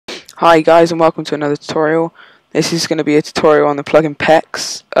Hi guys, and welcome to another tutorial. This is going to be a tutorial on the plugin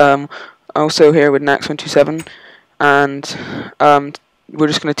PEX. Also here with Nax127, and we're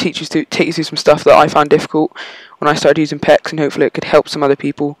just going to take you through some stuff that I found difficult when I started using PEX, and hopefully it could help some other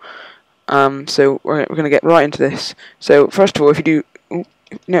people. So we're going to get right into this. So first of all, if you do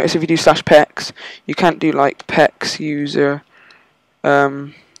notice, if you do /PEX, you can't do like PEX user.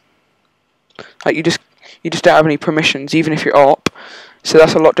 Like you just don't have any permissions, even if you're op. So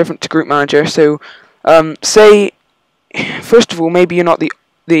that's a lot different to Group Manager. So say, first of all, maybe you're not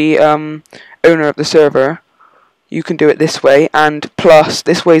the owner of the server. You can do it this way, and plus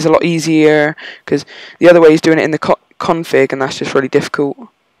this way is a lot easier because the other way is doing it in the config, and that's just really difficult.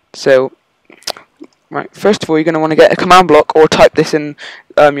 So right, first of all, you're going to want to get a command block or type this in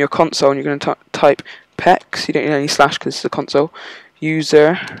your console, and you're going to type PEX. You don't need any slash because it's a console.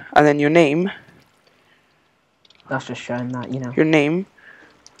 User, and then your name. That's just showing that, you know. Your name,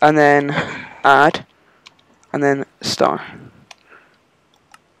 and then add, and then star.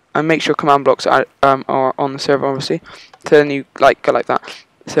 And make sure command blocks are on the server, obviously. So then you go like that.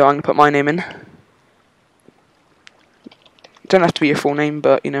 So I'm gonna put my name in. Don't have to be your full name,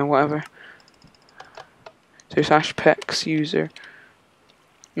 but you know, whatever. So /PEX user.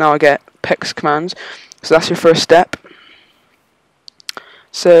 Now I get PEX commands. So that's your first step.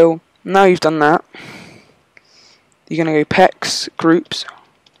 So now you've done that, you're going to go PEX groups,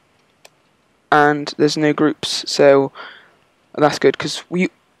 and there's no groups, so that's good because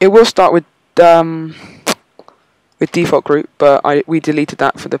it will start with default group, but we deleted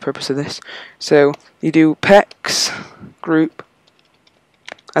that for the purpose of this. So you do PEX group,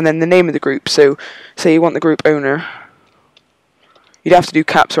 and then the name of the group. So say you want the group owner. You don't have to do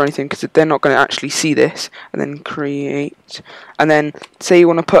caps or anything because they're not going to actually see this. And then create, and then say you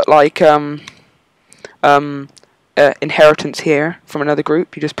want to put like inheritance here from another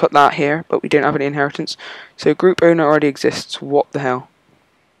group. You just put that here, but we don't have any inheritance. So group owner already exists. What the hell?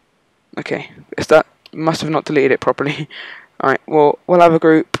 Okay, is that must have not deleted it properly. All right. Well, we'll have a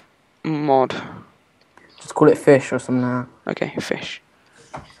group mod. Just call it fish or something like that. Okay, fish.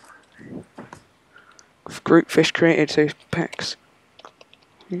 Group fish created. So PEX.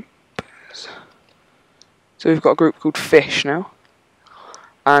 So we've got a group called fish now,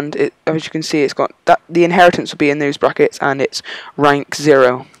 and as you can see, it's got that the inheritance will be in those brackets, and it's rank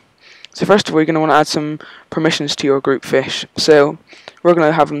 0. So first of all, you're going to want to add some permissions to your group fish. So we're going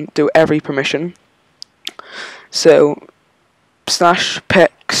to have them do every permission. So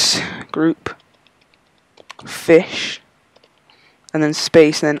 /PEX group fish, and then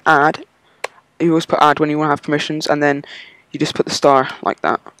space, and then add. You always put add when you want to have permissions, and then you just put the star like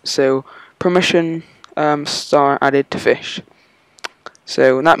that. So permission star added to fish.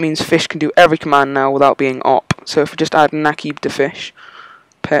 So that means fish can do every command now without being op. So if we just add Nakib to fish,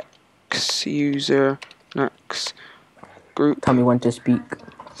 PEX user Nax group. Tell me when to speak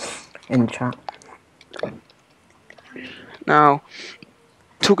in chat. Now,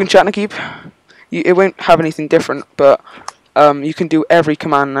 talking chat Nakib, it won't have anything different, but you can do every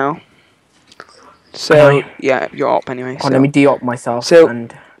command now. So yeah, you're op anyway. Oh, let me de-op myself. So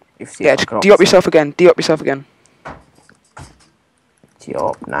and yeah, de-op yourself again. De-op yourself again.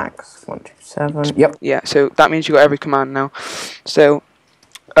 De-op Nax127. Yep. Yeah. So that means you got every command now. So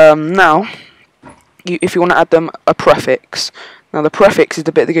now, if you want to add them a prefix. Now the prefix is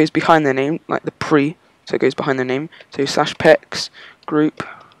the bit that goes behind their name, like the pre. So it goes behind their name. So /PEX group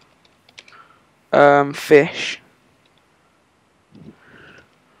fish.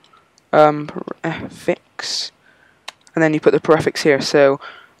 Prefix, and then you put the prefix here. So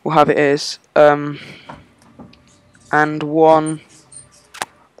we'll have it as and one.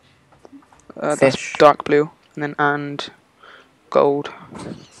 That's dark blue, and then and gold,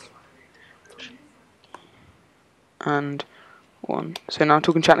 and one. So now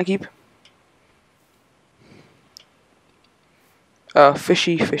talking chat Nakib.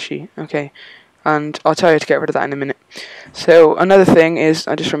 Fishy. Okay. And I'll tell you to get rid of that in a minute. So another thing is,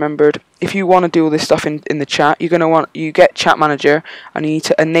 I just remembered, if you want to do all this stuff in the chat, you get ChatManager, and you need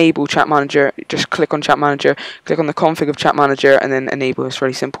to enable ChatManager. Just click on ChatManager, click on the config of ChatManager, and then enable. It's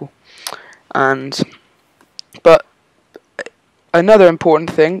really simple. But another important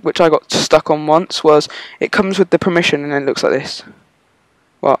thing, which I got stuck on once, was it comes with the permission, and then it looks like this.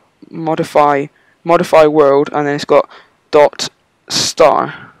 Well, modify world, and then it's got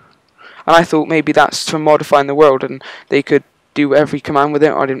 .star. And I thought maybe that's for modifying the world, and they could do every command with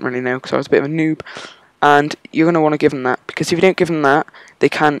it. I didn't really know because I was a bit of a noob. And you're going to want to give them that, because if you don't give them that, they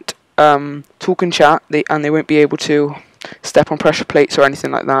can't talk and chat, and they won't be able to step on pressure plates or anything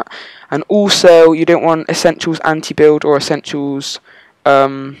like that. And also, you don't want essentials anti-build or essentials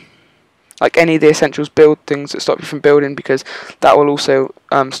like any of the essentials build things that stop you from building, because that will also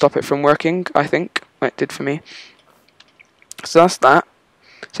stop it from working, I think. It did for me. So that's that.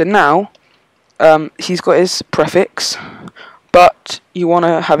 So now he's got his prefix, but you want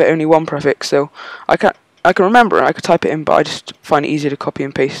to have it only one prefix. So I can remember, I could type it in, but I just find it easier to copy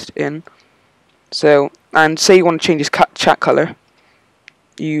and paste in. So, and say you want to change his chat color,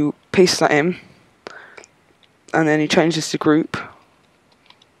 you paste that in, and then you change this to group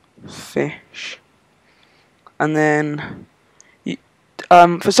fish, and then you,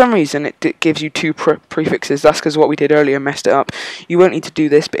 for some reason it gives you two prefixes. That's because what we did earlier messed it up. You won't need to do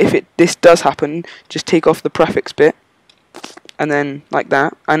this, but if this does happen, just take off the prefix bit, and then like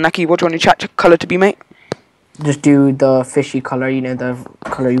that. And Naki, what do you want your chat color to be, mate? Just do the fishy color, you know, the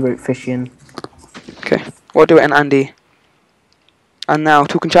color you wrote fishy in. Okay, we'll do it in Andy. And now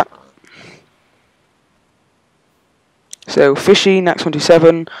talk and chat. So fishy, next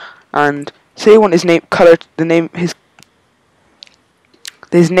 127, and say you want his name color,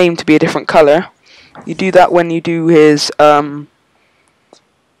 his name to be a different color. You do that when you do his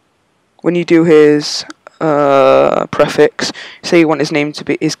prefix. Say you want his name to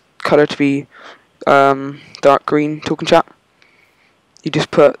be, his color to be dark green. Talk and chat. You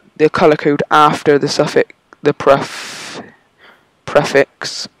just put the color code after the suffix, the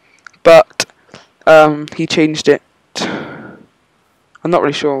prefix, but he changed it. I'm not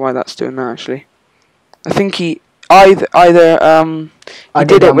really sure why that's doing that, actually. I think he either he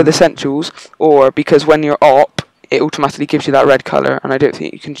did it with essentials, or because when you're op, it automatically gives you that red color, and I don't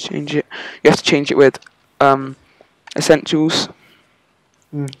think you can change it. You have to change it with essentials.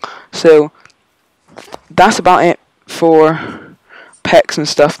 So that's about it for pecs and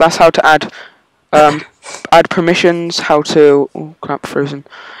stuff. That's how to add permissions, how to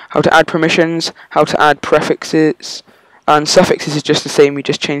how to add permissions, how to add prefixes, and suffixes is just the same. You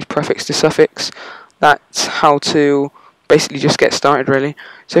just change prefix to suffix. That's how to basically just get started, really.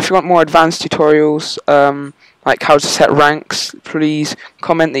 So if you want more advanced tutorials, like how to set ranks, please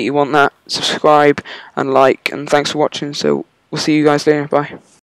comment that you want that, subscribe and like, and thanks for watching. So we'll see you guys later. Bye.